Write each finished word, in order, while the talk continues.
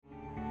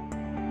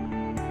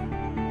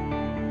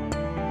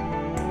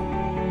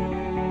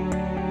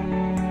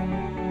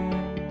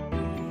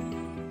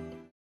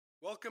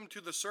Welcome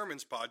to the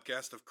Sermons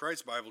podcast of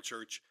Christ Bible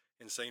Church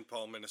in St.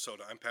 Paul,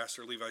 Minnesota. I'm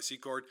Pastor Levi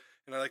Secord,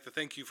 and I'd like to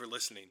thank you for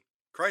listening.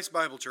 Christ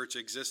Bible Church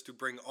exists to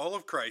bring all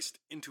of Christ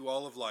into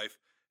all of life,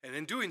 and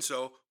in doing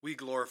so, we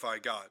glorify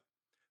God.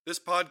 This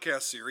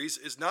podcast series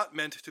is not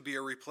meant to be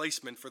a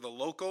replacement for the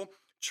local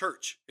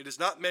church. It is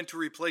not meant to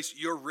replace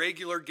your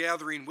regular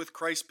gathering with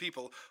Christ's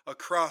people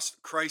across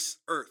Christ's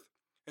earth.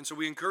 And so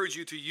we encourage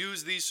you to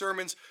use these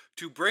sermons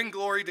to bring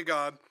glory to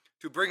God,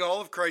 to bring all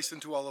of Christ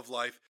into all of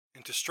life,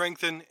 and to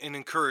strengthen and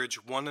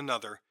encourage one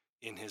another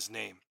in His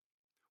name.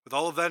 With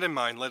all of that in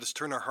mind, let us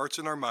turn our hearts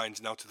and our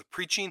minds now to the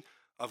preaching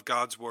of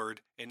God's Word,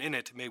 and in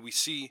it may we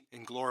see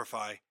and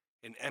glorify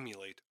and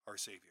emulate our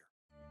Savior.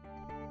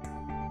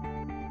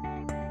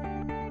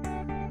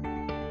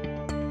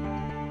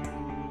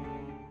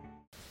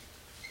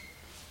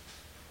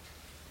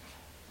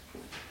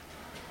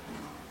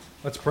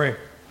 Let's pray.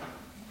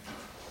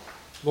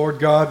 Lord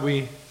God,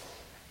 we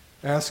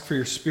ask for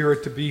your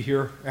Spirit to be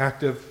here,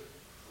 active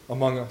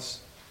among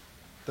us,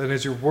 that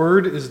as your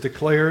word is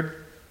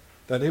declared,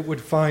 that it would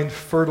find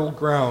fertile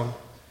ground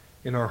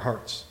in our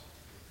hearts,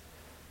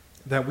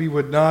 that we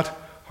would not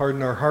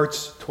harden our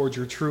hearts towards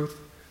your truth,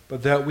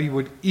 but that we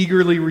would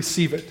eagerly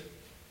receive it,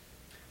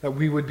 that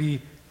we would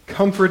be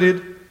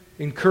comforted,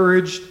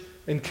 encouraged,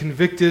 and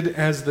convicted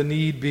as the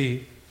need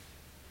be,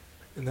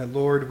 and that,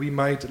 Lord, we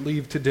might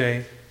leave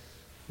today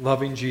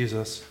loving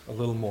Jesus a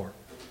little more.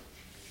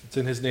 It's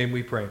in His name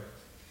we pray.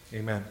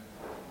 Amen.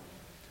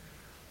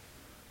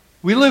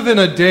 We live in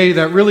a day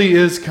that really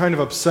is kind of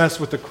obsessed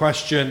with the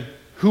question,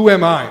 who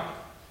am I?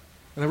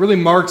 And it really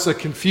marks a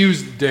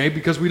confused day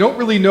because we don't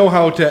really know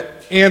how to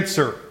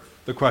answer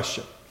the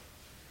question.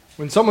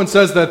 When someone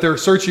says that they're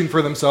searching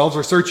for themselves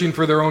or searching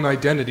for their own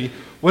identity,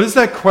 what does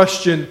that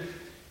question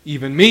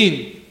even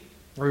mean?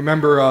 I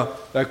remember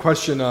that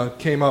question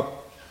came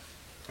up,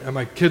 and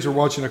my kids were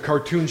watching a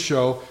cartoon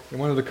show, and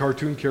one of the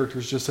cartoon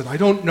characters just said, I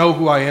don't know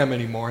who I am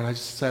anymore. And I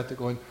just sat there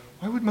going,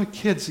 why would my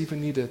kids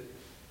even need to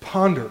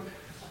ponder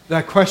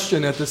that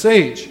question at this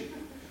age?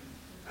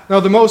 Now,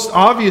 the most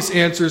obvious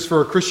answers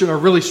for a Christian are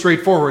really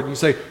straightforward. You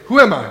say, who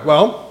am I?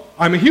 Well,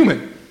 I'm a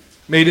human,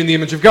 made in the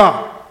image of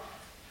God.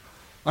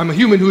 I'm a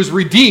human who is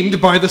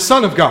redeemed by the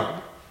Son of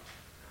God.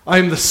 I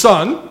am the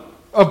son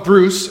of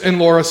Bruce and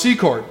Laura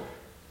Secord,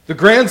 the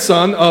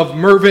grandson of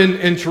Mervyn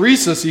and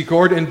Teresa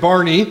Secord and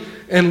Barney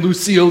and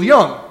Lucille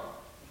Young.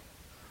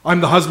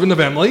 I'm the husband of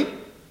Emily,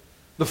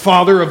 the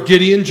father of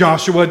Gideon,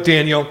 Joshua,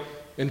 Daniel,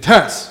 and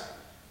Tess.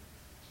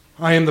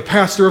 I am the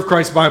pastor of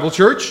Christ Bible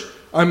Church.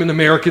 I'm an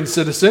American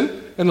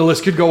citizen, and the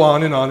list could go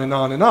on and on and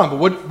on and on.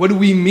 But what do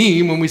we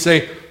mean when we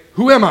say,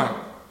 who am I?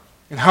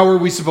 And how are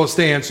we supposed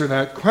to answer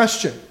that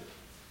question?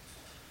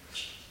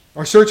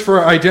 Our search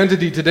for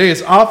identity today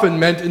is often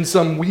meant in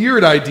some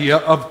weird idea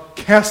of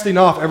casting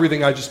off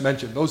everything I just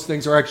mentioned. Those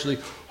things are actually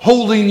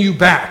holding you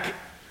back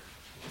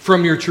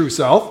from your true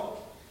self.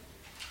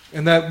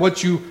 And that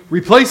what you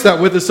replace that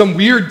with is some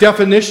weird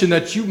definition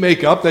that you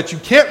make up that you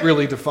can't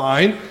really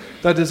define,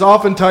 that is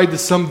often tied to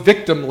some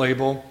victim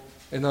label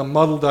and a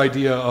muddled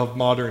idea of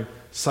modern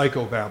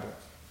psychobabble.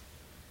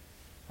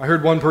 I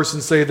heard one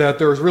person say that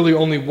there is really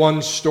only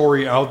one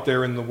story out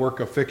there in the work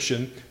of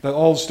fiction, that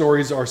all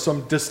stories are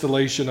some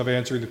distillation of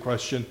answering the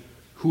question,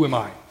 who am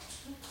I?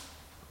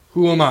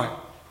 Who am I?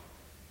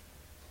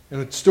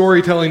 And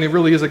storytelling, it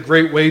really is a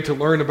great way to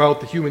learn about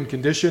the human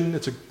condition.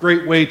 It's a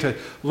great way to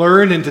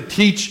learn and to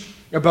teach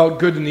about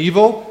good and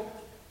evil,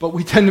 but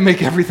we tend to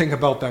make everything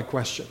about that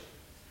question.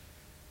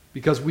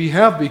 Because we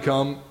have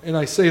become, and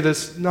I say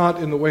this not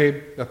in the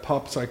way that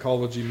pop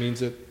psychology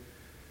means it,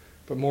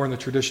 but more in the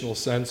traditional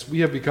sense,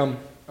 we have become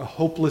a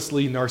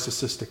hopelessly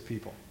narcissistic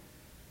people.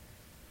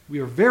 We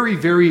are very,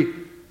 very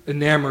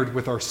enamored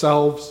with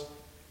ourselves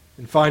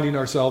and finding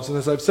ourselves. And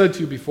as I've said to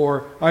you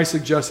before, I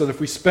suggest that if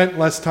we spent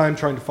less time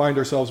trying to find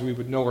ourselves, we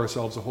would know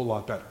ourselves a whole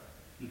lot better.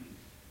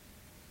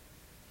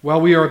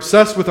 While we are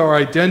obsessed with our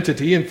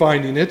identity and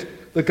finding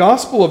it, the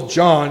Gospel of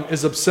John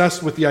is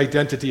obsessed with the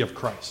identity of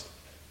Christ.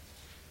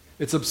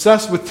 It's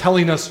obsessed with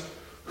telling us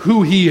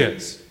who He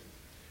is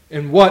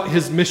and what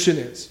His mission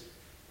is.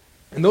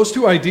 And those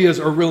two ideas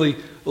are really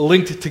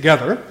linked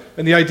together,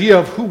 and the idea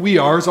of who we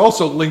are is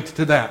also linked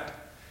to that.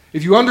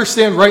 If you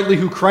understand rightly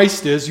who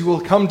Christ is, you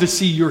will come to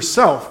see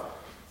yourself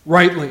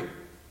rightly.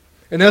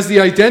 And as the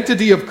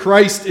identity of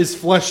Christ is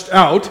fleshed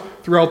out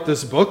throughout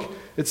this book,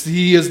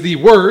 He is the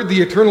Word,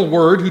 the eternal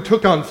Word, who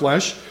took on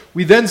flesh.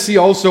 We then see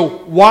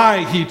also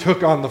why He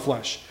took on the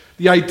flesh.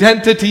 The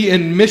identity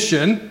and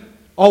mission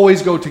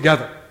always go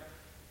together.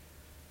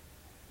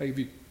 If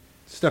you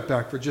step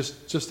back for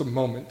just a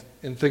moment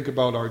and think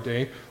about our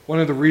day, one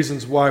of the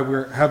reasons why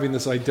we're having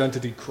this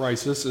identity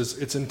crisis is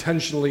it's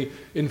intentionally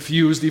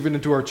infused even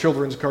into our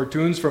children's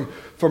cartoons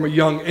from a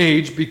young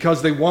age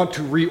because they want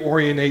to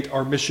reorientate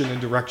our mission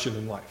and direction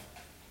in life.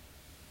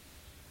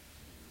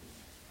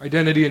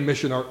 Identity and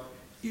mission are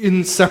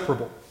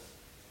inseparable.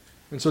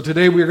 And so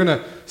today we're going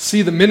to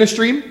see the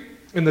ministry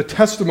and the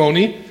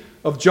testimony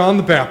of John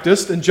the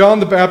Baptist. And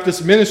John the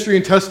Baptist's ministry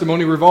and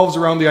testimony revolves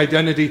around the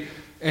identity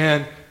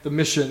and the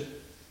mission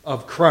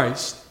of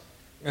Christ.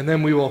 And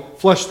then we will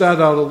flesh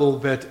that out a little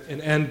bit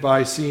and end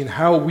by seeing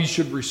how we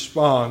should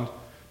respond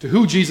to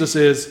who Jesus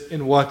is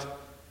and what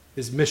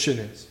his mission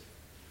is.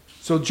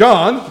 So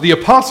John, the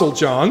Apostle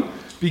John,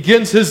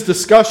 begins his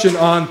discussion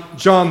on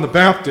John the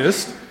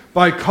Baptist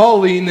by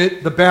calling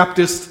it the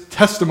Baptist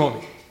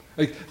testimony.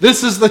 Like,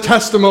 this is the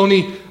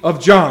testimony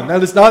of John.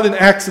 That is not an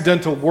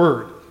accidental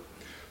word.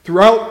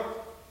 Throughout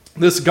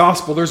this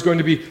gospel, there's going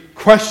to be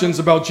questions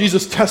about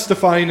Jesus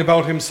testifying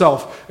about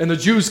himself, and the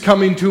Jews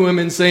coming to him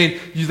and saying,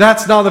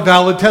 that's not a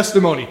valid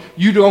testimony.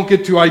 You don't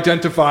get to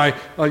identify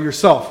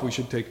yourself. We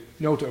should take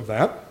note of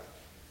that.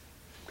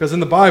 Because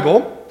in the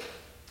Bible,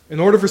 in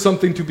order for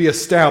something to be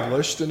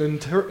established, and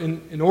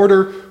in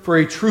order for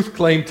a truth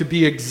claim to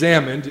be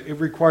examined, it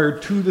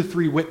required 2 to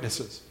 3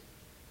 witnesses.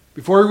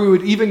 Before we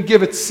would even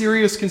give it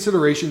serious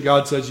consideration,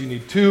 God says you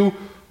need 2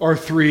 or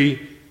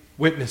 3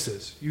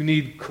 witnesses. You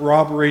need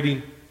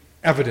corroborating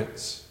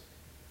evidence.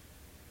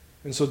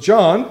 And so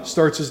John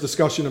starts his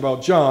discussion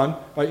about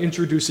John by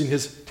introducing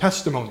his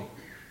testimony.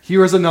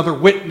 Here is another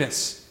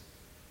witness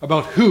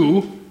about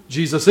who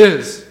Jesus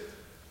is.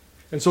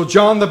 And so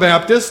John the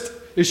Baptist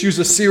issues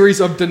a series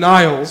of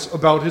denials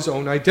about his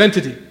own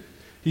identity.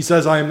 He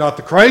says, I am not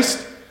the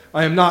Christ,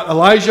 I am not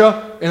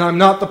Elijah, and I'm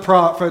not the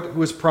prophet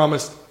who is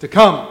promised to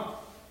come.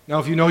 Now,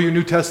 if you know your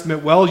New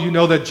Testament well, you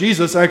know that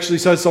Jesus actually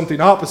says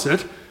something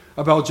opposite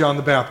about John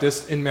the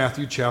Baptist in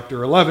Matthew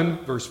chapter 11,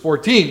 verse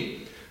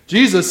 14.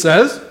 Jesus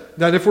says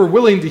that if we're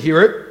willing to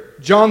hear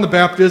it, John the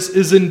Baptist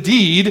is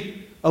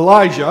indeed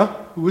Elijah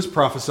who was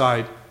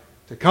prophesied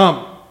to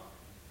come.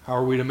 How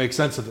are we to make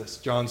sense of this?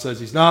 John says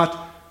he's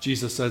not.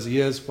 Jesus says he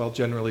is. Well,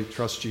 generally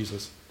trust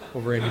Jesus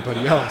over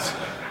anybody else.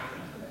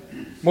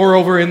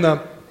 Moreover, in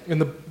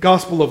the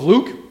Gospel of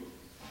Luke,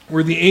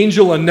 where the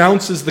angel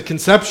announces the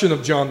conception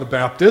of John the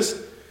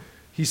Baptist,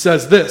 he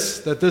says this,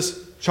 that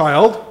this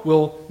child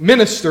will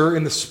minister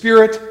in the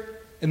spirit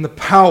and the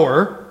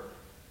power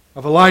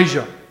of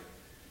Elijah.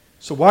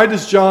 So why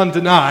does John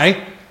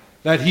deny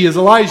that he is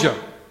Elijah?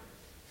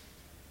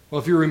 Well,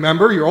 if you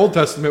remember your Old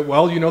Testament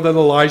well, you know that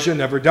Elijah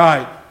never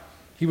died.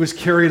 He was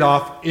carried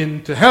off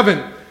into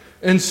heaven.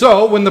 And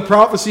so when the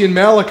prophecy in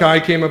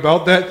Malachi came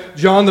about that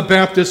John the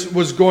Baptist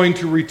was going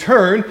to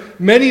return,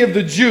 many of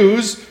the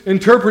Jews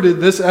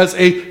interpreted this as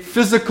a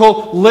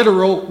physical,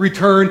 literal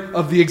return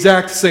of the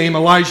exact same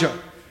Elijah.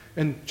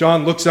 And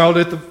John looks out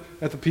at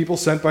the people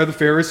sent by the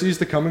Pharisees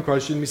to come and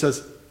question him. He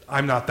says,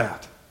 I'm not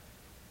that.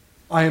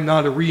 I am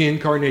not a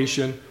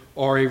reincarnation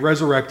or a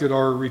resurrected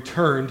or a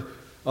returned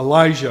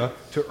Elijah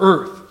to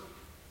earth.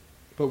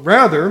 But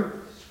rather,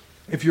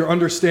 if you're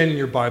understanding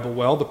your Bible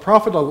well, the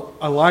prophet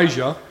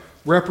Elijah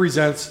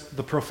represents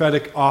the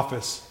prophetic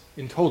office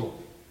in total.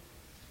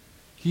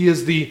 He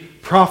is the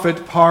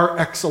prophet par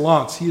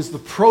excellence. He is the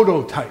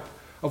prototype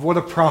of what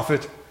a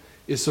prophet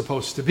is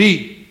supposed to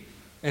be.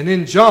 And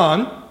in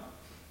John,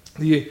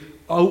 the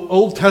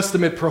Old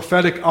Testament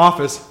prophetic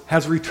office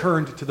has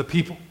returned to the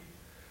people.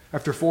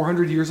 After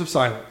 400 years of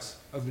silence,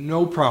 of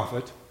no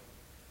prophet,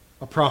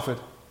 a prophet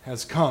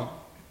has come.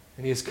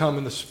 And he has come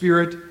in the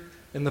spirit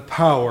and the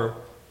power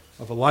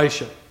of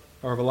Elijah.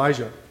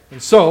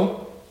 And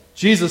so,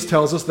 Jesus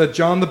tells us that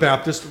John the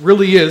Baptist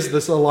really is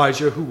this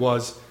Elijah who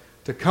was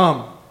to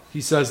come.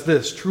 He says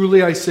this,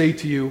 truly I say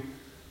to you,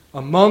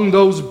 among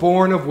those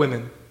born of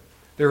women,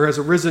 there has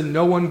arisen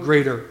no one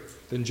greater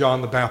than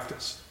John the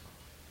Baptist.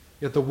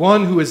 Yet the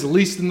one who is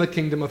least in the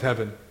kingdom of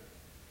heaven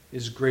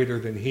is greater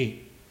than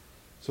he.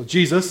 So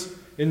Jesus,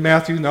 in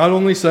Matthew, not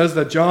only says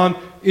that John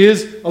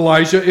is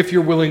Elijah, if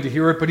you're willing to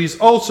hear it, but he's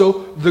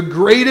also the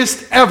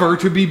greatest ever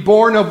to be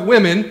born of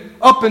women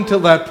up until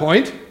that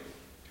point.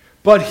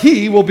 But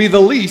he will be the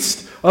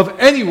least of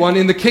anyone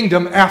in the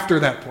kingdom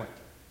after that point.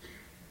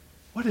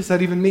 What does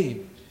that even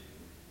mean?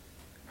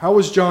 How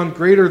is John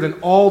greater than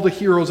all the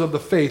heroes of the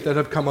faith that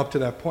have come up to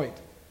that point?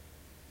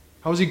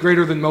 How is he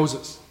greater than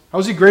Moses? How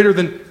is he greater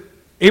than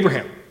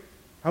Abraham?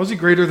 How is he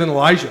greater than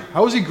Elijah?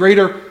 How is he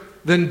greater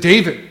than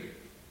David?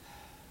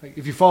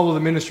 If you follow the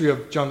ministry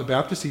of John the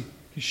Baptist,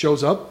 he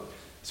shows up.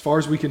 As far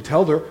as we can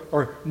tell, there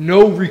are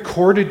no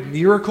recorded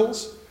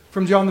miracles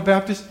from John the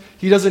Baptist.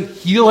 He doesn't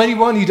heal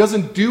anyone. He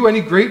doesn't do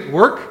any great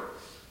work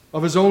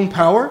of his own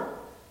power.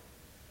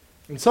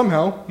 And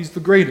somehow, he's the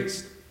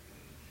greatest.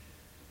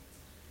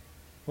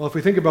 Well, if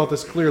we think about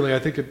this clearly, I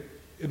think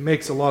it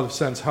makes a lot of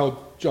sense how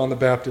John the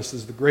Baptist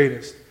is the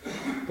greatest.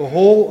 The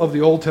whole of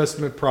the Old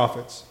Testament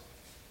prophets,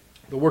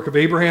 the work of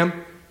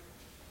Abraham,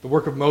 the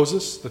work of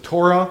Moses, the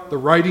Torah, the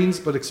writings,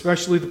 but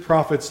especially the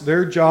prophets,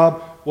 their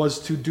job was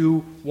to do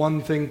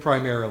one thing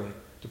primarily,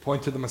 to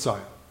point to the Messiah.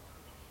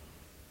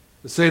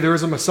 To say there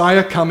is a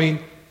Messiah coming,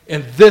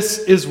 and this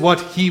is what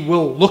he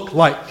will look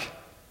like.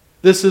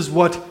 This is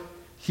what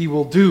he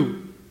will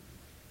do.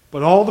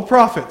 But all the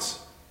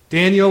prophets,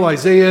 Daniel,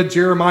 Isaiah,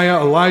 Jeremiah,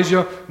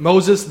 Elijah,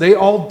 Moses, they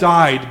all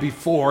died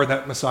before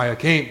that Messiah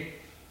came.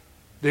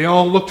 They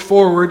all looked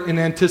forward in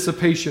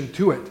anticipation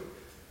to it.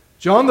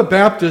 John the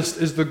Baptist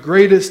is the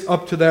greatest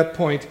up to that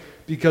point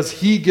because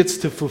he gets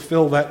to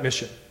fulfill that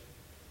mission.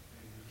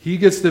 He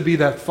gets to be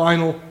that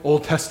final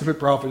Old Testament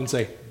prophet and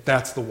say,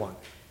 that's the one.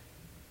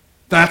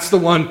 That's the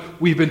one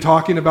we've been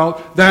talking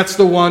about. That's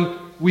the one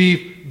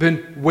we've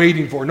been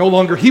waiting for. No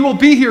longer, he will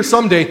be here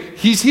someday.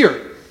 He's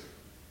here.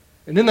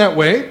 And in that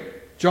way,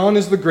 John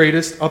is the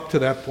greatest up to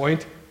that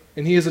point,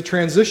 and he is a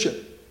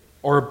transition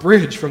or a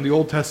bridge from the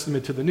Old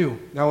Testament to the New.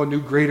 Now a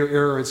new greater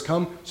era has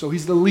come, so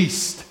he's the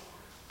least,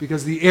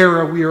 because the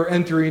era we are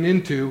entering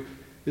into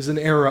is an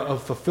era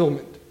of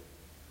fulfillment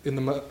in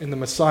the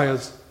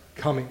Messiah's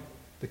coming.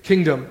 The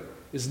kingdom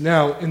is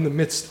now in the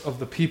midst of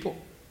the people.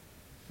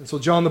 And so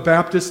John the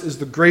Baptist is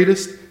the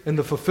greatest in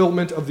the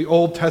fulfillment of the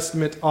Old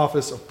Testament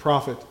office of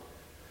prophet.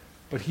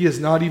 But he is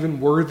not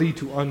even worthy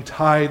to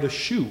untie the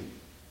shoe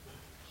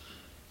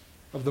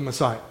of the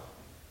Messiah.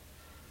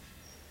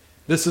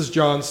 This is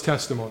John's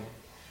testimony.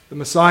 The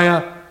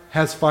Messiah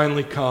has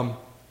finally come,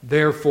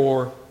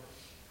 therefore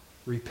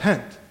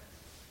repent.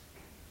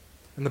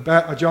 And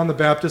John the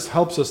Baptist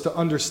helps us to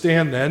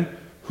understand then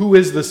who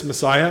is this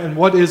Messiah and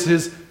what is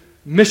his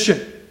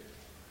mission.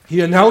 He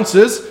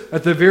announces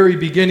at the very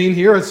beginning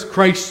here, as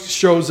Christ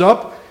shows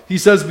up, he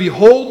says,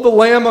 "Behold the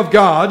Lamb of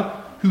God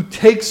who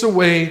takes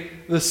away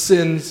the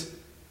sins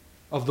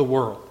of the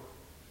world."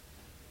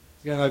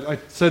 Again, I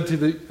said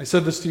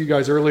this to you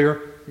guys earlier.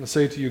 I'm going to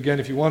say it to you again.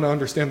 If you want to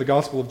understand the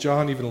Gospel of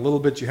John even a little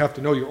bit, you have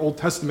to know your Old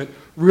Testament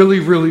really,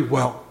 really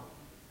well.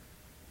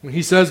 When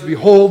he says,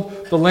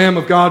 "Behold the Lamb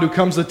of God who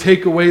comes to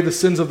take away the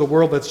sins of the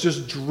world," that's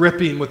just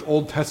dripping with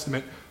Old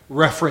Testament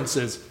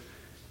references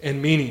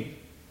and meaning.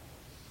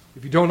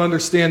 If you don't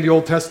understand the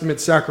Old Testament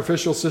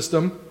sacrificial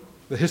system,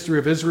 the history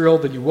of Israel,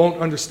 then you won't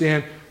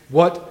understand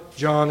what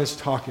John is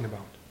talking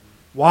about.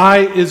 Why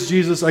is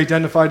Jesus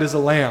identified as a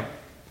lamb?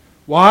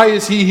 Why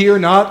is he here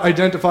not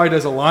identified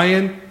as a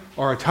lion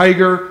or a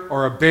tiger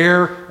or a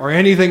bear or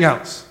anything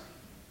else?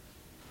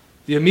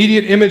 The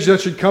immediate image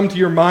that should come to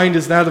your mind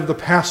is that of the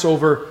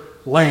Passover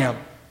lamb.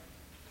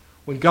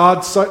 When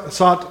God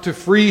sought to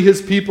free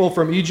his people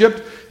from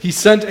Egypt, he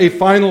sent a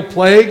final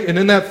plague, and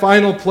in that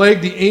final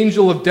plague, the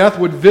angel of death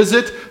would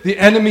visit the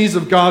enemies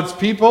of God's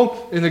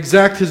people and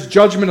exact his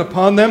judgment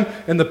upon them,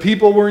 and the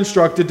people were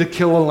instructed to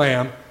kill a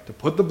lamb, to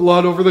put the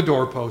blood over the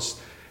doorpost,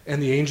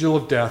 and the angel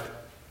of death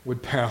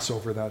would pass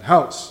over that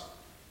house.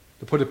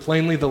 To put it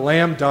plainly, the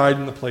lamb died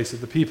in the place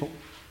of the people.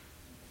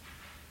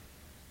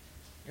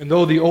 And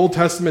though the Old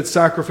Testament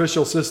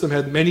sacrificial system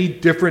had many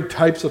different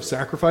types of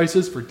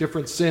sacrifices for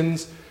different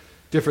sins,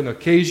 different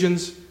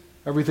occasions,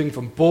 everything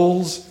from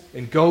bulls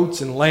and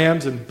goats and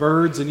lambs and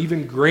birds and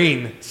even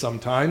grain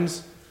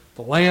sometimes,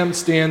 the lamb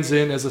stands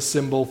in as a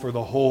symbol for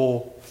the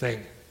whole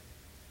thing.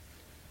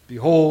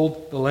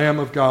 Behold, the Lamb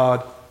of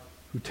God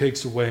who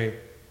takes away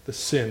the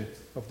sin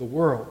of the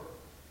world.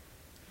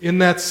 In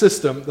that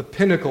system, the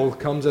pinnacle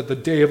comes at the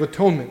Day of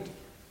Atonement.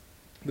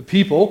 The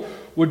people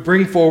would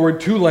bring forward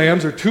 2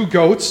 lambs or 2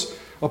 goats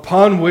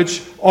upon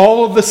which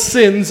all of the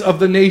sins of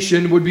the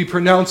nation would be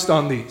pronounced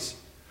on these.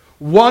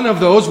 One of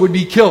those would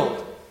be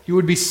killed. He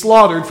would be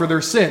slaughtered for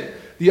their sin.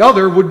 The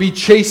other would be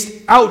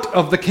chased out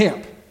of the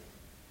camp,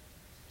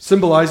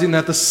 symbolizing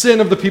that the sin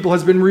of the people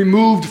has been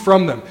removed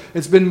from them.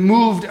 It's been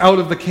moved out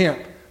of the camp.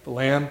 The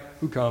Lamb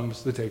who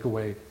comes to take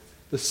away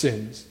the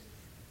sins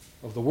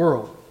of the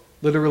world.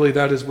 Literally,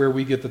 that is where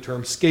we get the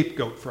term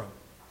scapegoat from.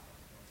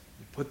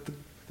 You put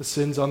the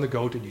sins on the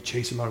goat and you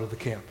chase him out of the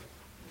camp.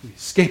 You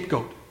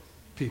scapegoat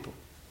people.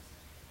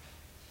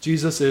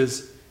 Jesus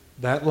is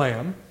that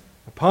Lamb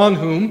upon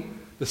whom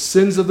the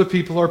sins of the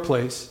people are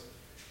placed,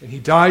 and he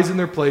dies in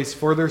their place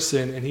for their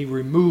sin, and he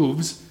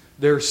removes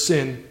their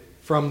sin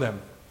from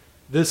them.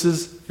 This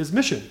is his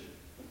mission.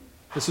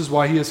 This is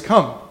why he has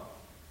come.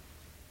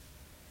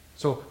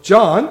 So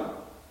John,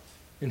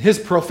 in his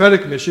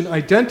prophetic mission,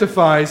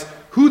 identifies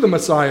who the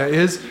Messiah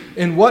is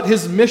and what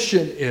his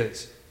mission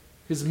is.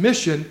 His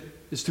mission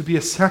is to be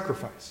a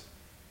sacrifice.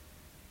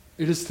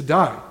 It is to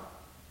die.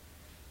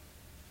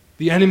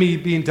 The enemy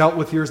being dealt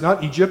with here is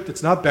not Egypt,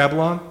 it's not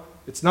Babylon,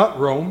 it's not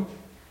Rome,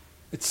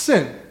 it's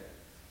sin.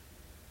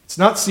 It's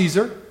not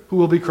Caesar who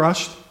will be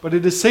crushed, but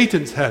it is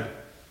Satan's head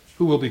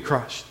who will be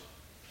crushed.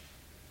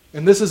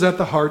 And this is at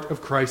the heart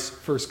of Christ's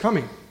first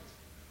coming.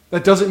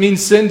 That doesn't mean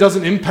sin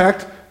doesn't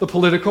impact the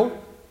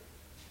political,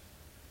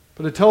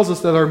 but it tells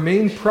us that our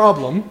main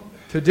problem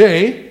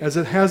today, as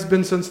it has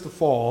been since the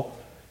fall,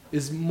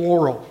 is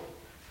moral.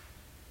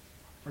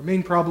 Our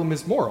main problem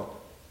is moral.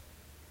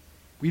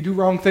 We do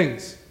wrong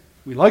things.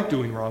 We like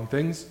doing wrong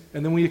things,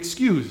 and then we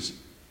excuse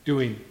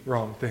doing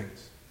wrong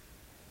things.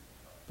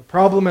 The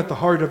problem at the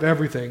heart of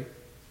everything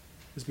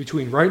is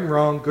between right and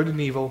wrong, good and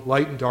evil,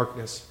 light and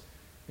darkness.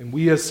 And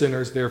we as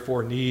sinners,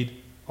 therefore, need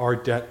our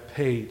debt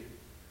paid.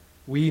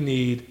 We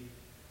need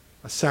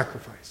a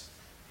sacrifice.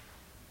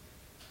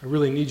 I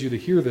really need you to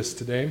hear this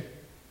today,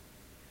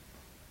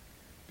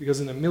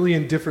 because in a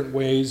million different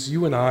ways,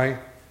 you and I,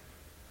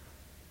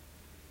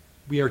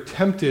 we are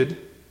tempted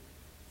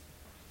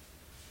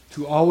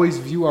to always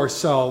view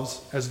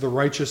ourselves as the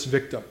righteous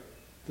victim.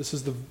 This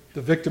is the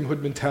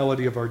victimhood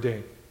mentality of our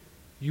day.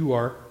 You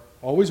are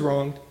always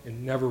wronged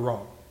and never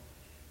wrong.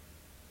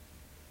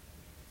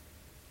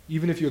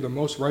 Even if you're the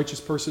most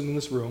righteous person in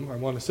this room, I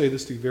want to say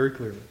this to you very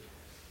clearly.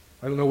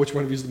 I don't know which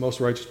one of you is the most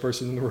righteous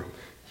person in the room.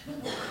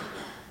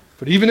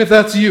 But even if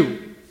that's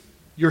you,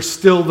 you're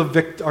still the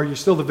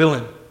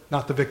villain,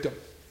 not the victim.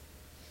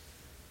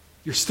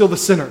 You're still the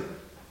sinner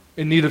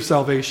in need of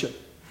salvation,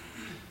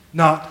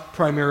 not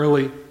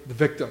primarily the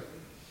victim.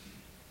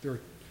 There are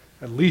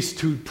at least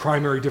two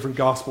primary different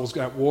gospels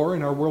at war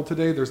in our world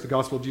today. There's the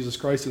gospel of Jesus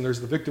Christ, and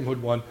there's the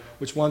victimhood one,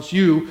 which wants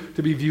you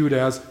to be viewed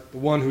as the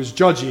one who's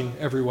judging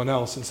everyone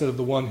else instead of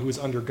the one who is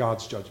under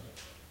God's judgment.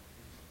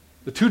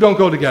 The two don't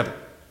go together.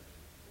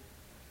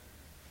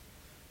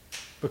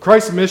 But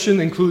Christ's mission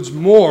includes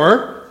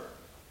more,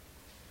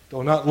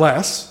 though not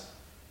less,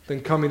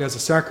 than coming as a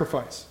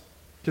sacrifice.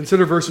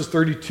 Consider verses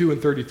 32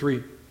 and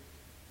 33.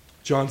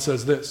 John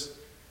says this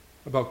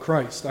about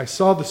Christ. I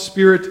saw the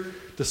Spirit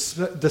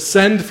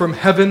descend from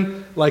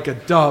heaven like a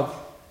dove,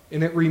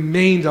 and it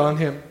remained on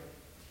him.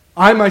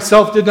 I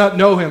myself did not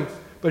know him,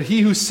 but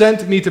he who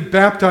sent me to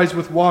baptize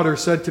with water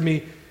said to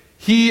me,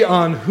 he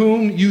on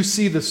whom you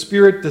see the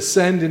Spirit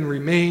descend and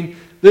remain,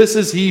 this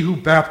is he who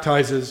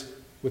baptizes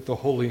with the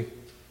Holy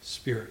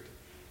Spirit.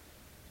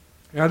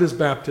 At his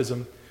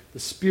baptism, the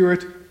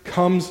Spirit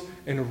comes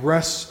and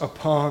rests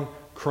upon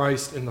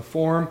Christ in the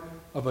form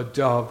of a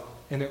dove,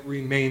 and it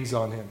remains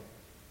on him.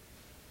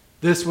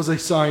 This was a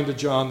sign to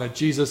John that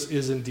Jesus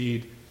is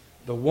indeed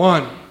the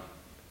one,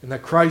 and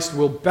that Christ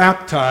will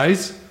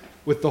baptize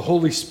with the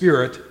Holy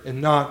Spirit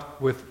and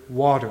not with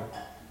water.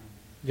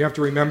 You have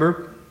to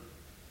remember,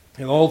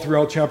 and all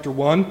throughout chapter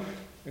 1,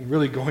 and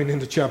really going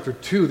into chapter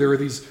 2, there are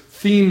these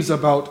themes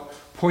about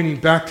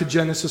pointing back to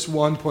Genesis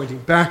 1, pointing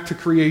back to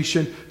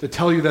creation, to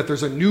tell you that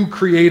there's a new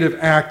creative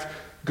act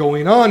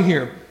going on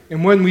here.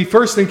 And when we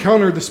first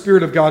encounter the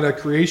Spirit of God at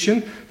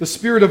creation, the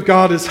Spirit of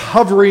God is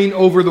hovering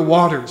over the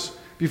waters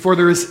before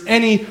there is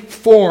any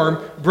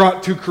form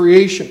brought to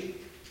creation.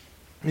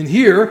 And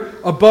here,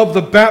 above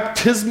the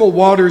baptismal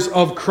waters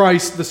of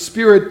Christ, the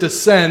Spirit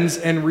descends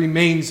and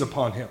remains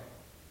upon him.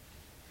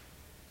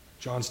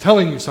 John's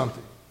telling you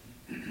something.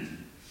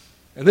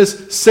 And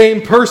this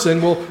same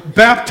person will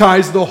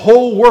baptize the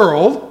whole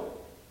world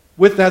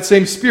with that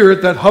same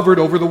Spirit that hovered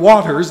over the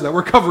waters that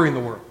were covering the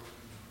world.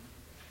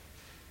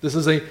 This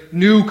is a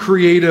new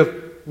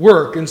creative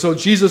work. And so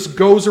Jesus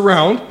goes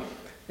around,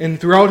 and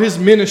throughout his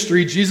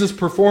ministry, Jesus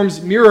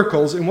performs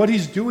miracles. And what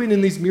he's doing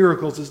in these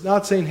miracles is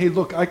not saying, hey,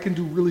 look, I can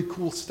do really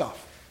cool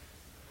stuff.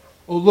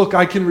 Oh, look,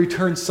 I can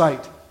return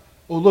sight.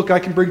 Oh, look, I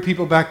can bring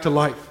people back to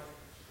life.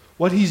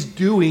 What he's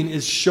doing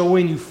is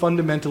showing you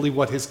fundamentally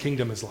what his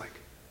kingdom is like.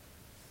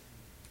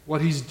 What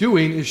he's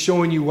doing is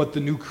showing you what the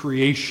new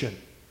creation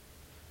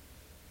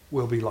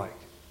will be like.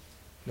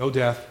 No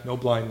death, no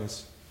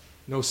blindness,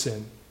 no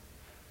sin.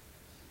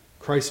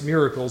 Christ's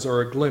miracles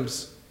are a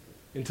glimpse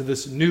into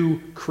this new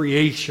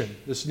creation,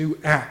 this new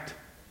act.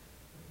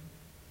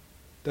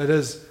 That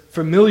as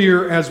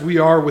familiar as we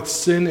are with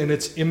sin and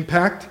its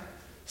impact,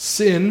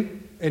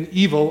 sin and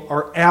evil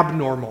are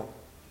abnormal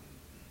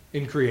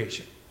in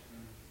creation.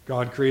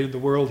 God created the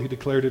world. He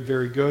declared it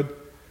very good.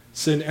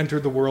 Sin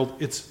entered the world.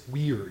 It's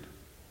weird.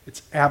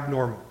 It's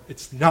abnormal.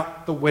 It's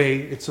not the way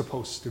it's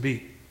supposed to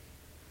be.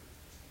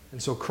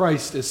 And so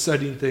Christ is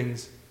setting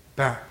things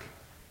back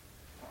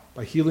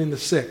by healing the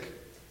sick,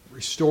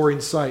 restoring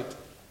sight,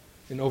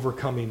 and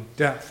overcoming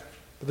death.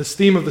 But this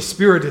theme of the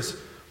Spirit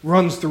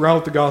runs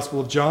throughout the Gospel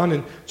of John.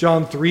 In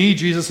John 3,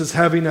 Jesus is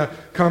having a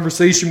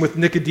conversation with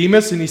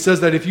Nicodemus, and he says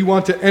that if you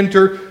want to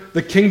enter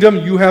the kingdom,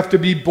 you have to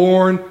be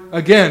born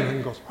again. And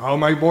he goes, how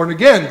am I born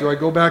again? Do I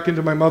go back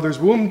into my mother's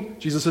womb?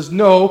 Jesus says,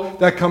 no,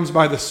 that comes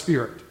by the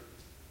Spirit.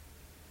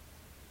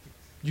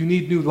 You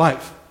need new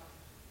life.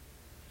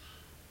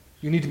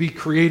 You need to be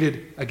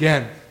created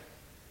again.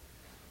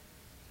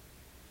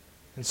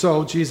 And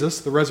so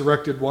Jesus, the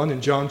resurrected one,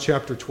 in John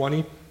chapter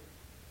 20,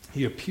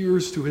 he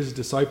appears to his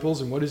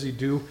disciples, and what does he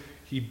do?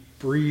 He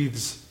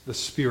breathes the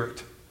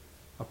Spirit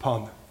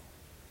upon them.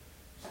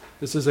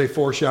 This is a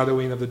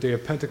foreshadowing of the day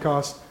of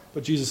Pentecost,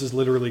 but Jesus is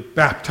literally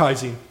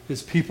baptizing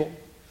his people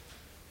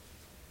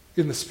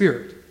in the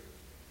Spirit.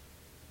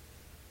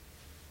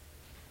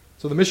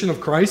 So the mission of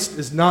Christ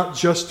is not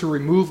just to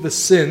remove the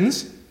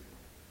sins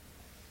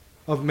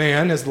of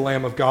man as the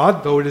Lamb of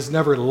God, though it is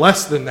never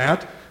less than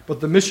that, but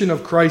the mission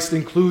of Christ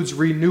includes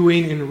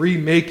renewing and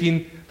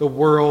remaking the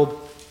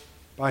world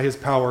by his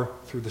power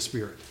through the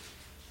Spirit.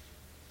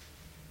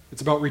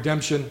 It's about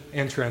redemption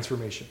and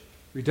transformation.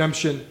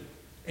 Redemption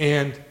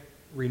and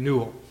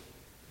renewal.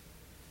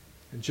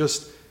 And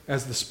just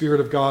as the Spirit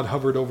of God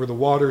hovered over the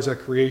waters at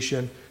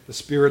creation, the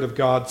Spirit of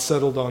God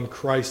settled on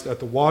Christ at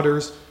the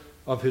waters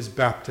of his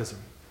baptism.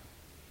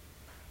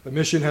 The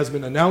mission has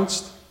been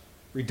announced,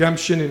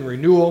 redemption and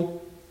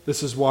renewal.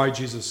 This is why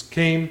Jesus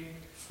came.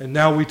 And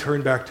now we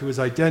turn back to his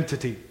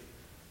identity.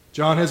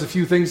 John has a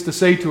few things to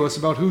say to us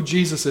about who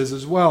Jesus is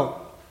as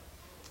well.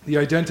 The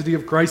identity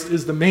of Christ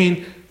is the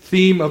main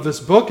theme of this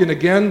book. And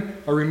again,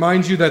 I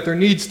remind you that there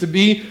needs to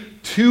be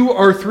 2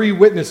 or 3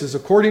 witnesses,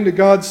 according to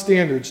God's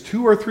standards,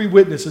 2 or 3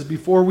 witnesses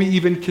before we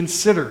even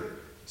consider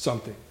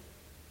something.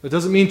 That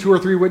doesn't mean 2 or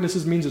 3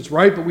 witnesses means it's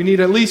right, but we need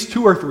at least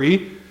 2 or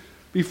 3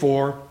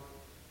 before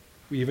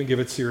we even give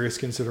it serious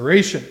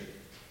consideration.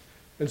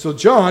 And so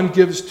John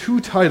gives two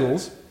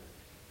titles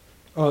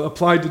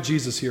applied to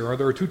Jesus here, or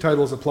there are two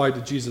titles applied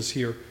to Jesus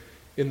here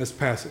in this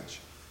passage.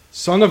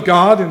 Son of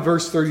God in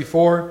verse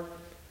 34,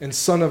 and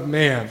Son of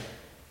Man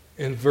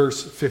in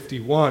verse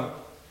 51.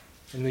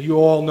 And you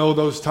all know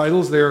those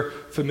titles. They're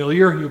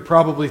familiar. You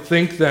probably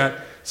think that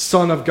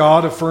Son of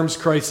God affirms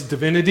Christ's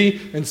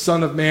divinity, and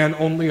Son of Man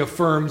only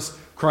affirms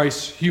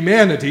Christ's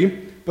humanity.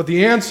 But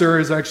the answer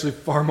is actually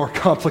far more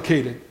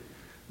complicated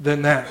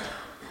than that.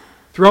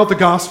 Throughout the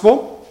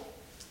gospel,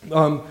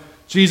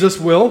 Jesus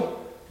will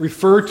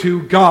refer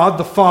to God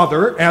the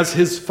Father as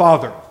his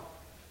Father.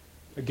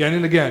 Again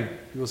and again,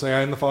 he will say,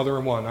 I am the Father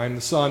in one. I am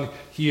the Son.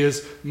 He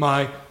is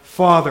my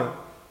Father.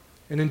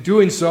 And in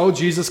doing so,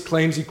 Jesus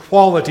claims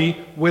equality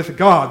with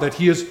God, that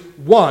he is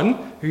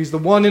one. He's the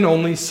one and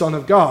only Son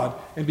of God.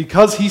 And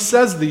because he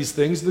says these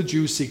things, the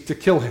Jews seek to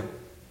kill him.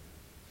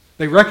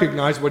 They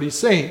recognize what he's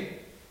saying.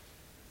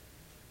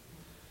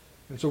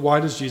 And so why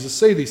does Jesus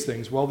say these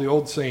things? Well, the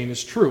old saying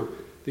is true.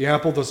 The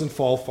apple doesn't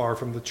fall far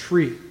from the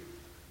tree.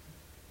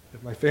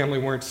 If my family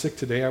weren't sick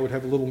today, I would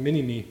have a little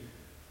mini-me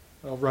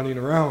running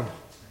around.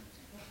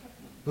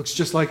 Looks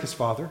just like his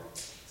father.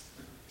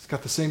 He's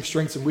got the same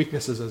strengths and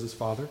weaknesses as his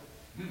father.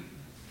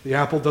 The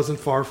apple doesn't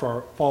fall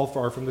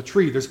far from the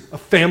tree. There's a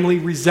family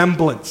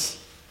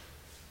resemblance.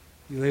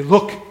 They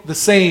look the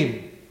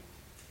same.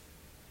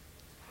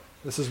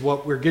 This is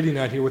what we're getting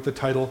at here with the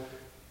title,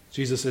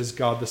 Jesus is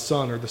God the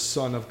Son, or the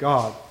Son of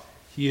God.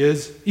 He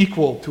is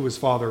equal to his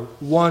Father,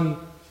 one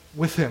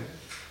with him.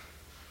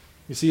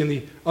 You see, in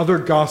the other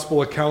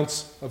gospel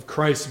accounts of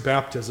Christ's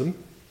baptism,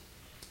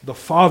 the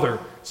Father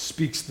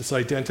speaks this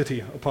identity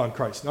upon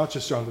Christ. Not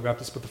just John the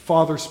Baptist, but the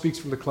Father speaks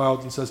from the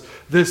clouds and says,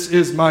 this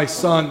is my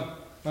Son,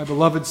 my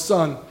beloved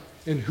Son,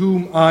 in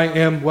whom I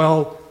am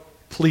well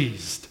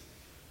pleased.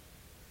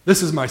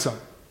 This is my Son.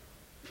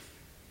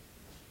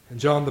 And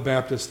John the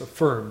Baptist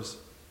affirms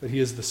that he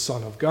is the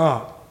Son of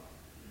God.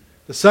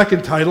 The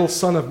second title,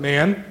 Son of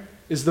Man,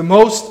 is the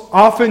most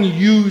often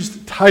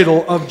used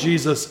title of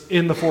Jesus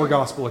in the four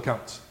gospel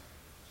accounts.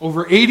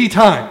 Over 80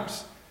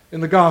 times in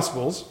the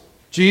Gospels,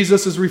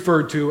 Jesus is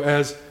referred to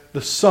as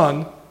the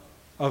Son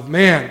of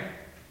Man.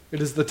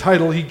 It is the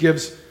title he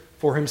gives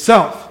for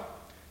himself.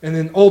 And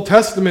in Old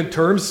Testament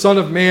terms, Son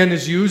of Man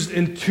is used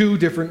in two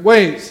different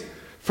ways.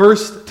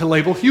 First, to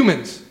label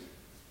humans.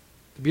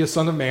 To be a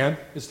son of man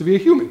is to be a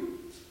human.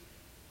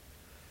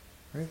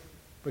 Right?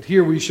 But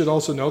here we should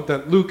also note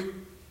that Luke,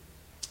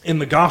 in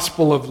the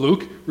Gospel of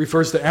Luke,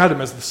 refers to Adam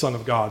as the Son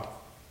of God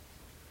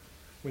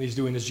when he's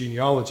doing his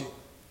genealogy.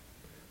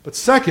 But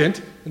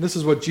second, and this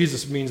is what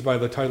Jesus means by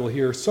the title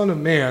here, Son of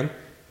Man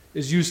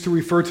is used to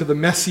refer to the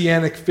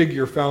messianic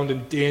figure found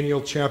in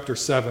Daniel chapter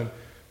 7,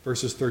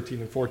 verses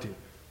 13 and 14.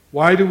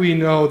 Why do we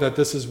know that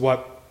this is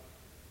what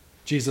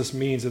Jesus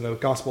means and the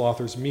gospel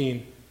authors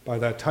mean by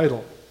that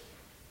title?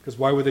 Because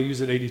why would they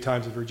use it 80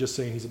 times if they're just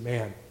saying he's a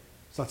man?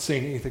 It's not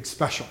saying anything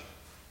special.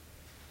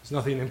 There's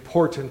nothing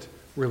important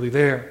really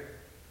there.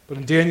 But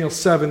in Daniel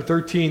 7,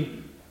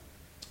 13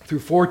 through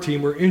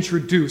 14, we're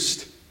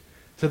introduced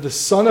to the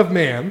Son of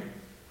Man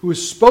who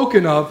is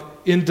spoken of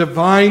in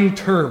divine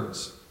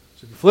terms.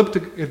 So if you flip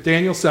to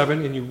Daniel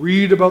 7 and you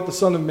read about the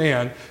Son of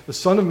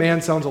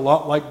Man sounds a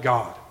lot like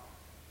God.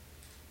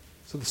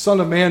 So the Son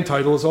of Man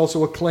title is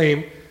also a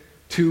claim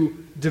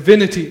to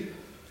divinity.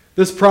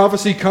 This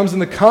prophecy comes in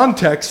the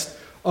context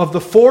of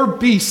the four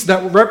beasts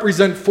that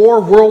represent four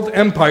world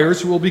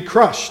empires who will be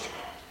crushed.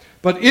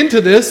 But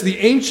into this, the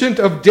Ancient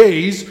of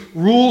Days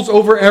rules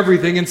over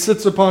everything and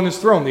sits upon his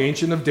throne. The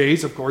Ancient of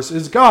Days, of course,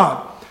 is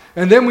God.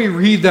 And then we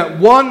read that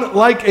one,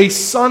 like a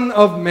son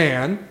of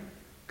man,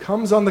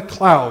 comes on the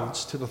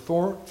clouds to the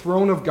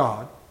throne of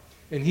God,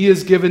 and he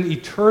is given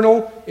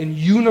eternal and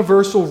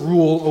universal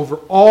rule over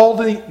all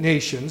the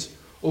nations,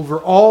 over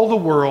all the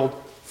world,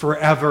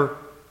 forever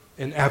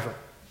and ever.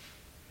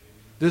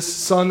 This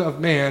Son of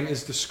Man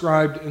is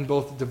described in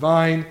both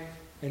divine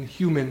and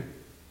human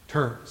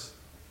terms.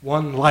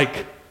 One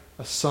like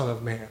a Son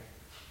of Man.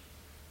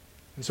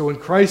 And so when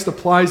Christ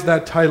applies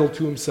that title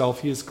to himself,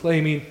 he is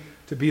claiming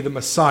to be the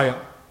Messiah.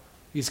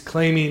 He's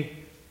claiming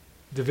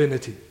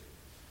divinity.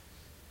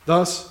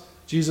 Thus,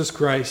 Jesus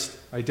Christ,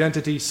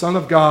 identity, Son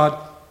of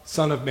God,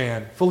 Son of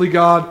Man. Fully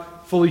God,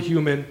 fully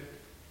human.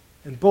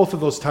 And both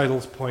of those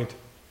titles point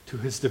to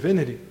his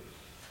divinity.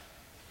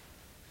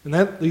 And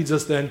that leads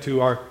us then to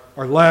our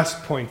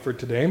last point for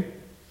today.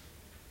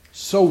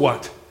 So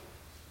what?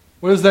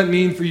 What does that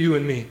mean for you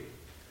and me?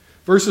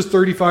 Verses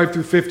 35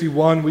 through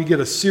 51, we get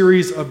a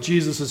series of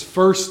Jesus'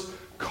 first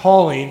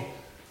calling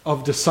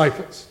of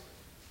disciples.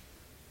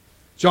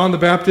 John the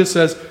Baptist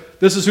says,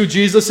 this is who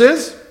Jesus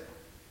is.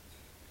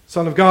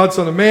 Son of God,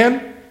 Son of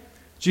Man.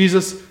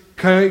 Jesus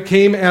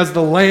came as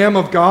the Lamb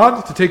of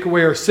God to take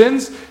away our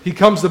sins. He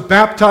comes to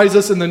baptize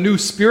us in the new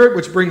Spirit,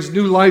 which brings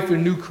new life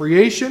and new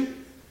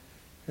creation.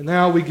 And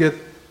now we get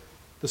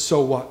the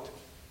so what.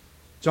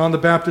 John the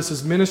Baptist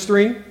is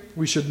ministering,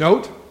 we should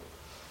note,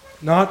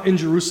 not in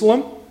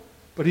Jerusalem,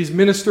 but he's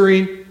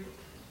ministering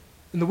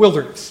in the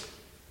wilderness,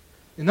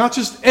 And not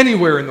just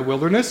anywhere in the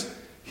wilderness.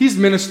 He's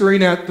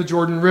ministering at the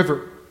Jordan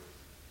River.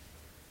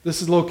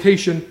 This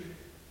location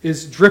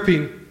is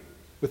dripping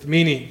with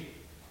meaning.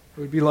 It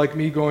would be like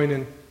me going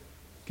and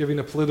giving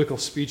a political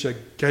speech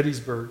at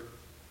Gettysburg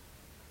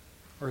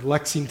or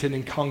Lexington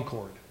and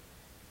Concord.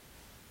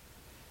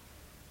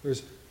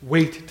 There's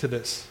weight to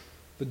this.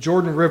 The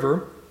Jordan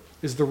River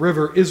is the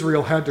river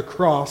Israel had to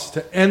cross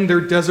to end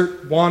their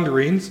desert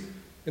wanderings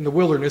in the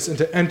wilderness and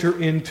to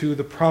enter into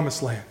the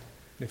promised land.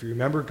 And if you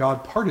remember,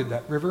 God parted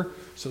that river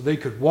so they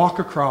could walk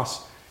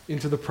across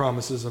into the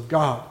promises of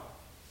God.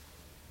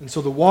 And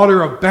so the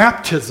water of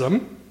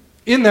baptism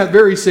in that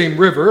very same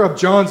river of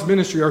John's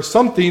ministry are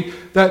something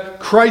that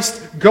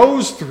Christ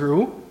goes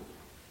through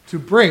to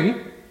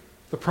bring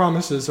the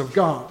promises of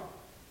God.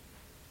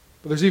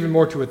 But there's even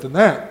more to it than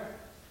that.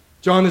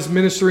 John is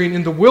ministering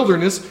in the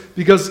wilderness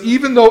because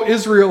even though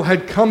Israel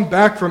had come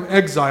back from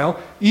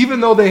exile, even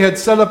though they had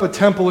set up a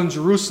temple in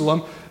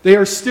Jerusalem, they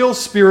are still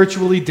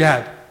spiritually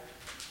dead.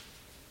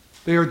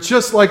 They are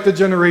just like the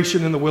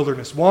generation in the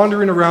wilderness,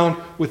 wandering around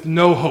with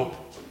no hope,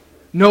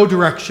 no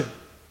direction.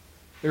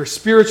 They're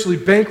spiritually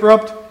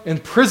bankrupt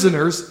and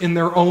prisoners in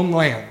their own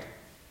land.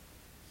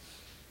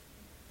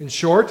 In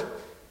short,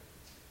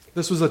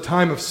 this was a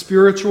time of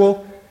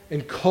spiritual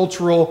and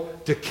cultural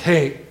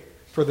decay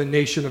for the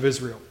nation of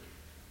Israel.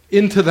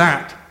 Into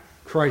that,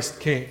 Christ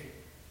came.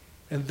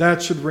 And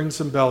that should ring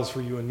some bells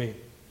for you and me.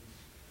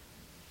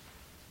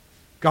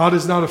 God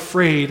is not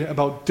afraid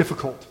about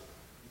difficult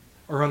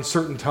or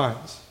uncertain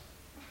times.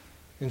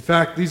 In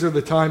fact, these are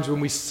the times when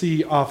we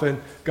see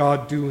often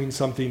God doing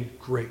something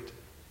great.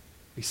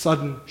 A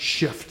sudden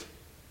shift.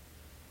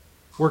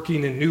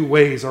 Working in new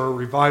ways or a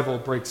revival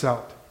breaks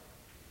out.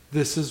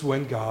 This is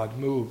when God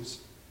moves.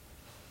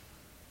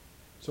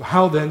 So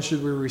how then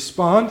should we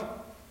respond?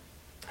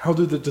 How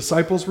do the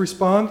disciples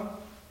respond?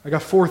 I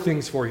got 4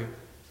 things for you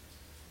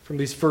from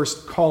these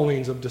first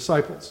callings of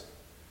disciples.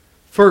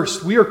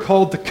 First, we are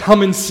called to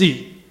come and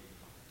see.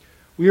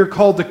 We are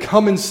called to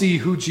come and see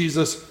who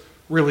Jesus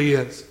really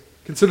is.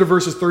 Consider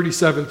verses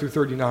 37 through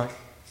 39.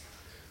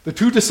 The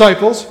 2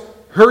 disciples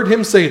heard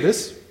him say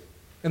this,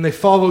 and they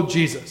followed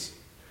Jesus.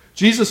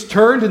 Jesus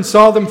turned and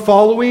saw them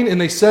following,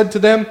 and they said to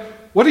them,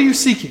 "What are you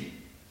seeking?"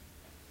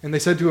 And they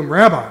said to him,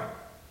 "Rabbi,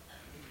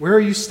 where are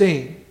you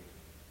staying?"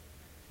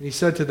 And he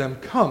said to them,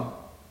 "Come,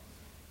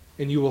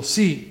 and you will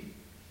see."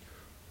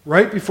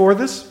 Right before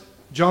this,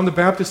 John the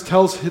Baptist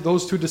tells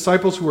those 2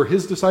 disciples who are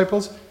his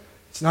disciples,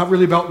 it's not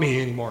really about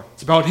me anymore.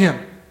 It's about him.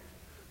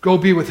 Go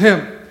be with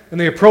him. And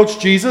they approach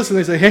Jesus and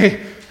they say,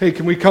 hey,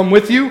 can we come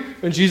with you?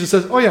 And Jesus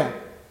says, "Oh yeah,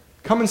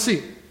 come and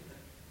see."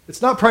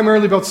 It's not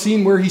primarily about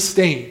seeing where he's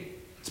staying.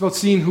 It's about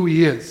seeing who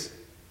he is.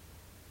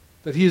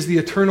 That he is the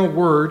eternal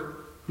Word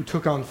who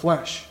took on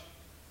flesh.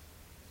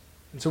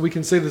 And so we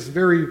can say this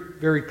very,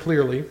 very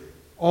clearly.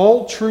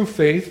 All true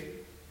faith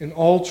and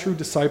all true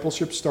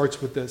discipleship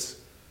starts with this: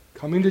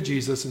 coming to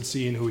Jesus and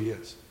seeing who he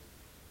is.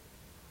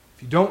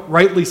 If you don't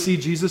rightly see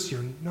Jesus,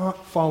 you're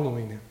not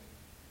following him.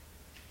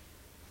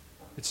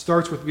 It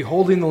starts with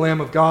beholding the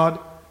Lamb of God,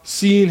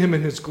 seeing him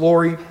in his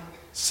glory,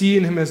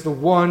 seeing him as the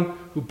one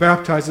who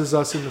baptizes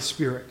us in the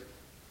Spirit.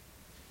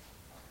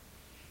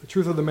 The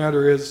truth of the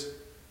matter is,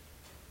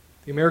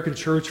 the American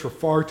church for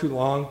far too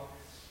long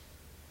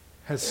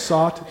has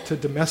sought to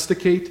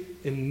domesticate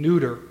and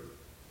neuter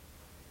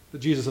the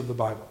Jesus of the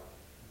Bible.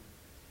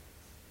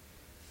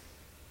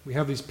 We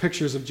have these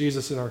pictures of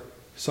Jesus in our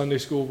Sunday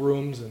school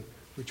rooms, and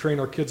we train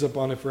our kids up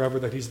on it forever,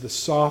 that he's the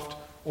soft,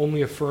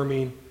 only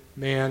affirming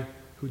man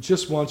who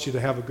just wants you to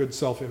have a good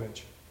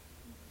self-image.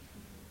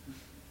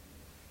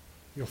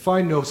 You'll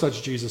find no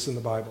such Jesus in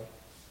the Bible.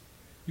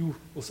 You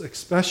will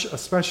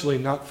especially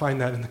not find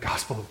that in the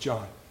Gospel of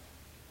John.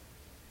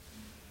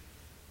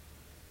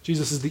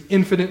 Jesus is the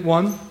infinite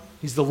one.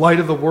 He's the light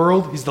of the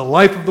world. He's the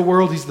life of the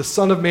world. He's the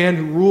Son of Man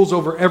who rules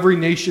over every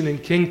nation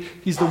and king.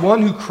 He's the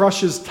one who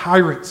crushes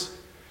tyrants.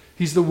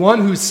 He's the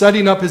one who's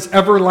setting up his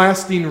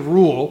everlasting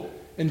rule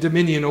and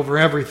dominion over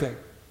everything.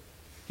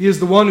 He is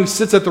the one who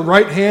sits at the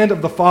right hand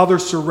of the Father,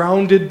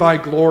 surrounded by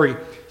glory.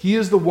 He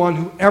is the one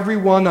who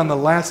everyone on the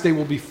last day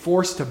will be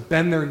forced to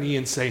bend their knee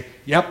and say,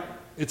 "Yep,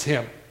 it's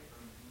him."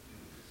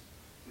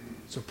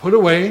 So put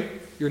away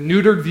your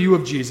neutered view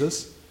of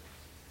Jesus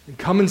and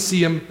come and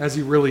see him as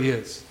he really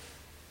is.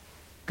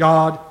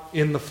 God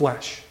in the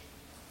flesh.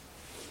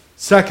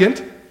 Second,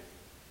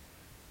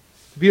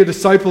 to be a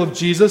disciple of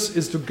Jesus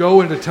is to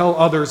go and to tell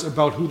others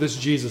about who this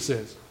Jesus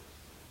is.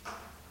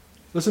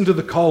 Listen to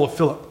the call of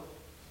Philip.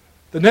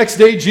 The next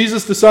day,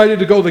 Jesus decided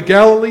to go to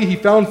Galilee. He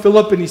found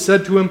Philip and he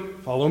said to him,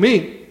 "Follow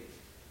me."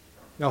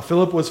 Now,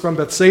 Philip was from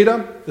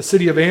Bethsaida, the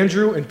city of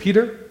Andrew and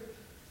Peter.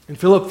 And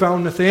Philip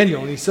found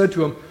Nathanael and he said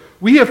to him,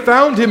 "We have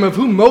found him of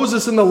whom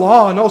Moses in the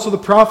law and also the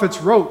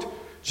prophets wrote,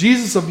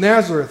 Jesus of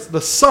Nazareth,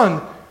 the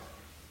son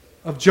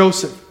of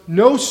Joseph."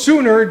 No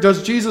sooner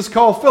does Jesus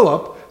call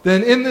Philip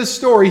than in this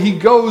story he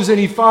goes and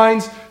he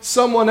finds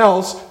someone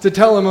else to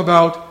tell him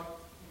about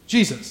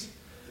Jesus.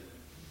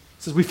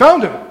 He says, "We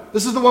found him.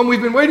 This is the one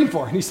we've been waiting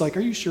for." And he's like,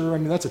 "Are you sure? I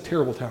mean, that's a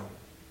terrible town."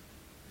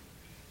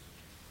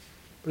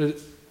 But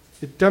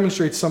it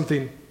demonstrates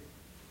something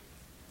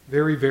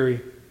very,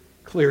 very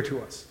clear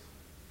to us.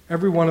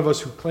 Every one of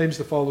us who claims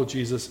to follow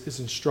Jesus is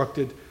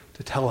instructed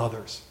to tell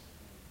others.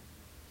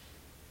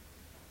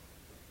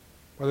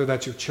 Whether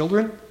that's your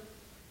children,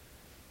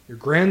 your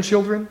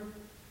grandchildren,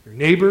 your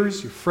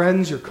neighbors, your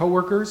friends, your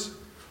coworkers,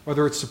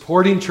 whether it's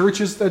supporting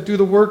churches that do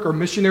the work or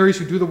missionaries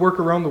who do the work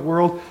around the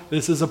world,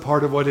 this is a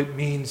part of what it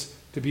means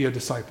to be a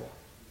disciple.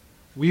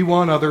 We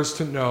want others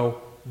to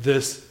know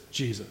this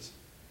Jesus.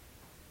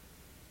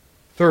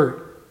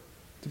 Third,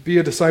 to be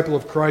a disciple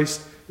of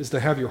Christ is to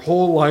have your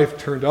whole life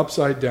turned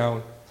upside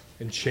down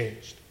and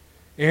changed.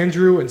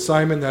 Andrew and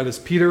Simon, that is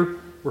Peter,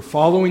 were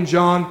following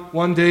John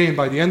one day, and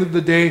by the end of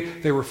the day,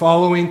 they were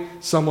following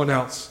someone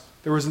else.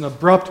 There was an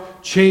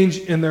abrupt change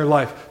in their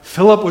life.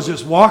 Philip was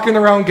just walking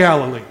around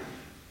Galilee.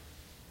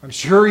 I'm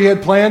sure he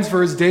had plans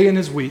for his day and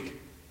his week,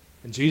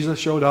 and Jesus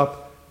showed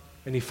up,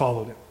 and he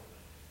followed him.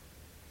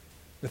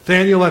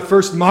 Nathanael at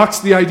first mocks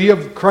the idea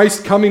of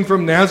Christ coming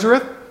from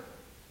Nazareth,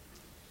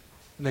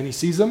 and then he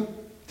sees him,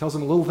 tells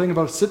him a little thing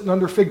about sitting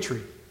under a fig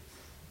tree,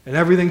 and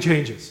everything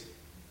changes.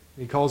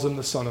 He calls him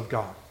the Son of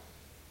God.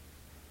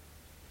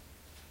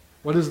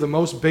 What is the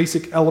most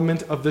basic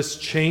element of this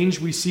change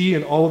we see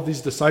in all of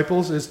these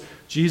disciples is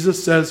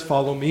Jesus says,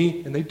 "Follow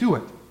me," and they do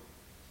it.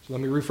 So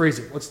let me rephrase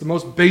it. What's the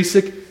most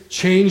basic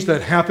change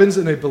that happens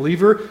in a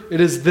believer?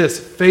 It is this: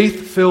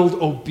 faith-filled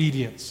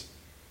obedience.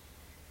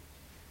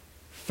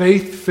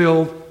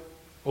 Faith-filled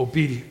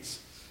obedience.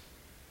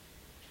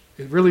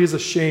 It really is a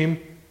shame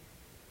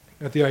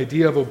that the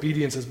idea of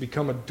obedience has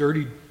become a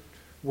dirty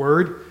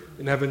word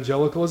in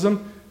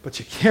evangelicalism, but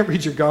you can't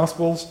read your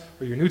Gospels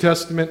or your New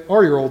Testament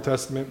or your Old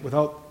Testament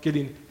without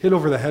getting hit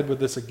over the head with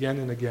this again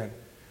and again.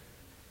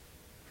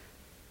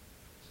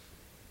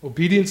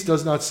 Obedience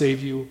does not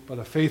save you, but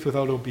a faith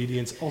without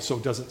obedience also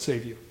doesn't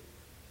save you.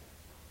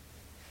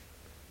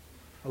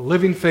 A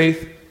living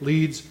faith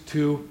leads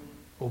to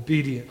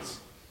obedience.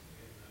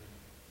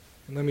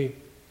 And let me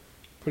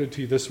put it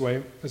to you this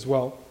way as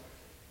well.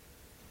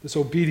 This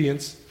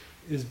obedience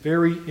is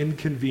very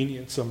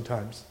inconvenient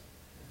sometimes.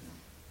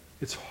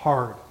 It's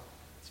hard.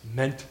 It's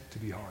meant to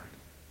be hard.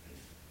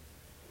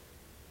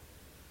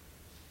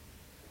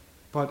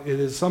 But it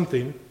is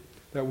something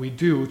that we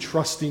do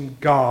trusting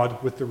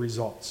God with the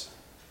results.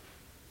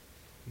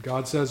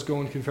 God says, "Go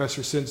and confess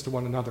your sins to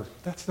one another."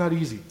 That's not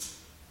easy.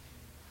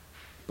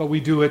 But we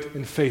do it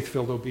in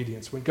faith-filled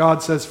obedience. When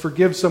God says,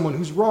 "Forgive someone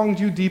who's wronged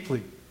you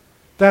deeply,"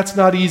 that's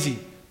not easy,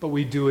 but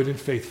we do it in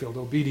faith-filled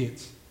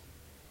obedience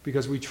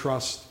because we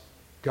trust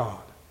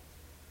God.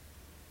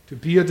 To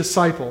be a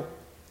disciple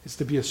is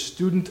to be a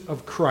student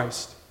of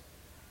Christ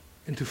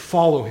and to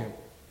follow him,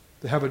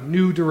 to have a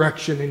new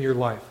direction in your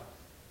life,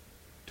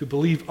 to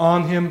believe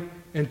on him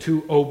and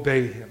to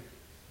obey him.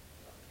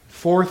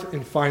 Fourth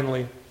and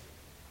finally,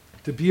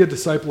 to be a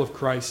disciple of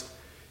Christ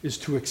is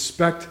to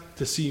expect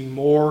to see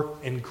more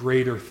and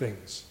greater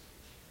things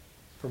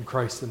from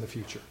Christ in the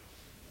future.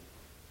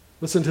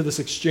 Listen to this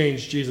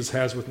exchange Jesus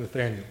has with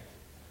Nathanael.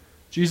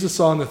 Jesus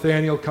saw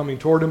Nathanael coming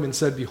toward him and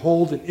said,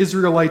 "Behold, an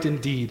Israelite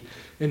indeed,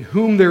 in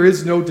whom there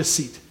is no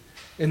deceit."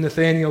 And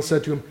Nathanael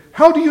said to him,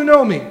 "How do you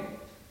know me?"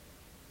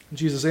 And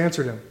Jesus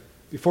answered him,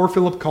 "Before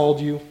Philip called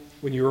you,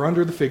 when you were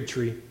under the fig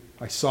tree,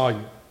 I saw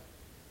you."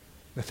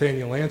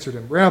 Nathanael answered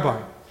him,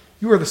 "Rabbi,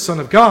 you are the Son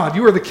of God.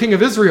 You are the King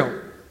of Israel."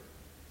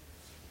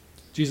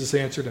 Jesus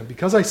answered him,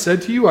 "Because I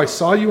said to you, I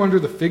saw you under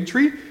the fig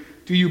tree,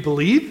 do you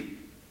believe?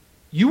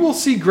 You will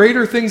see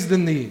greater things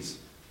than these."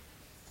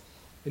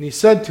 And he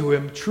said to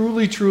him,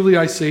 "Truly, truly,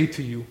 I say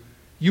to you,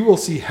 you will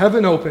see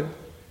heaven open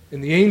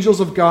and the angels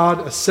of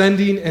God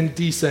ascending and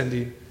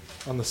descending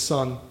on the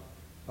Son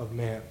of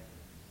Man."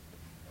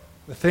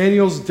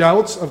 Nathanael's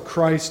doubts of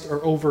Christ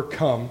are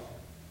overcome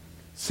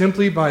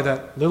simply by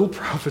that little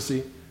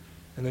prophecy.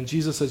 And then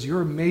Jesus says,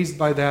 "You're amazed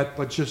by that,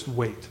 but just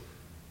wait."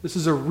 This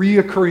is a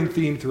reoccurring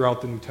theme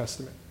throughout the New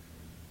Testament.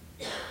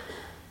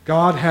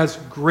 God has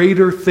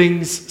greater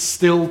things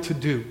still to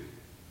do,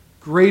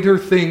 greater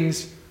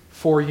things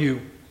for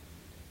you.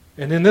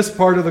 And in this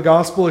part of the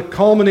gospel, it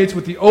culminates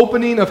with the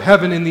opening of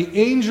heaven and the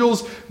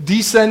angels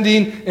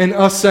descending and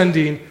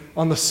ascending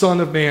on the Son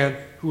of Man,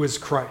 who is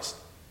Christ.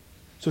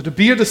 So to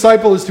be a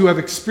disciple is to have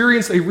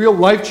experienced a real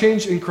life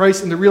change in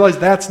Christ and to realize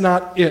that's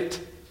not it.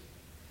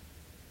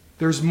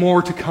 There's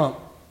more to come.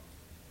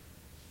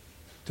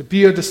 To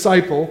be a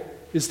disciple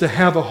is to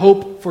have a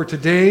hope for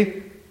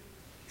today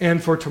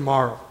and for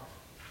tomorrow.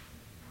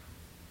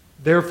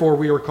 Therefore,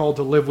 we are called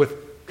to live with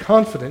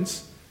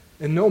confidence,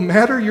 and no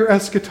matter your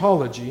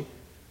eschatology,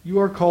 you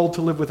are called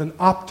to live with an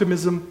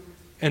optimism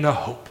and a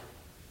hope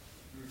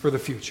for the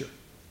future.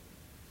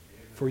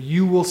 For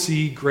you will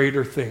see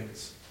greater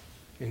things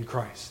in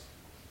Christ.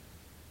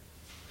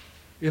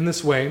 In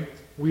this way,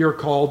 we are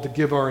called to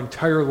give our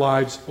entire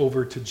lives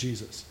over to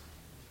Jesus.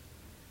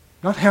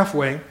 Not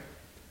halfway,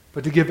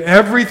 but to give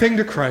everything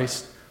to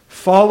Christ,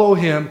 follow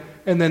him,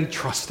 and then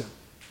trust him.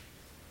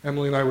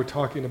 Emily and I were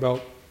talking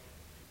about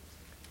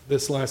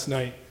this last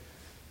night,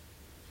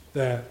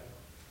 that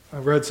I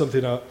read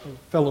something a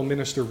fellow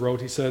minister wrote.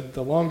 He said,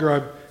 "The longer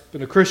I've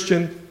been a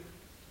Christian,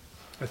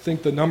 I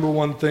think the number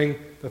one thing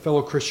that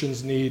fellow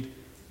Christians need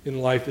in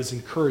life is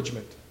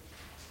encouragement.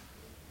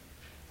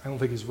 I don't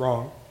think he's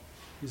wrong.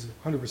 He's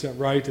 100%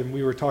 right, and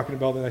we were talking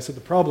about that, and I said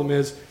the problem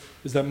is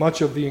that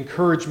much of the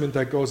encouragement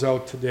that goes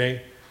out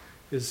today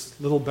is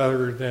little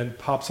better than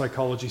pop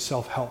psychology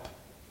self-help.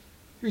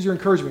 Here's your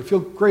encouragement. Feel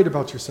great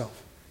about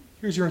yourself.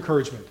 Here's your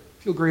encouragement.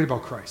 Feel great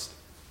about Christ.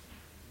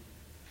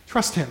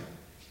 Trust him.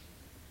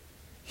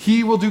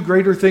 He will do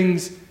greater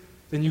things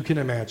than you can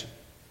imagine.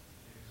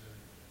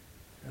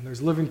 And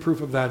there's living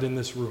proof of that in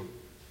this room.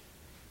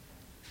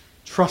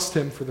 Trust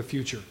him for the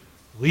future.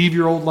 Leave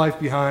your old life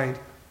behind.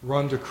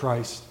 Run to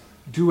Christ.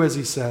 Do as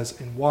he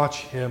says and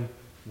watch him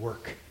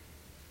work.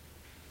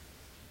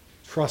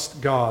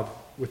 Trust God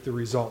with the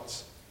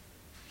results.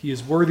 He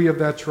is worthy of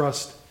that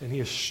trust, and he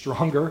is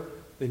stronger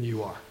than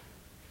you are.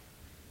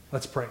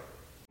 Let's pray.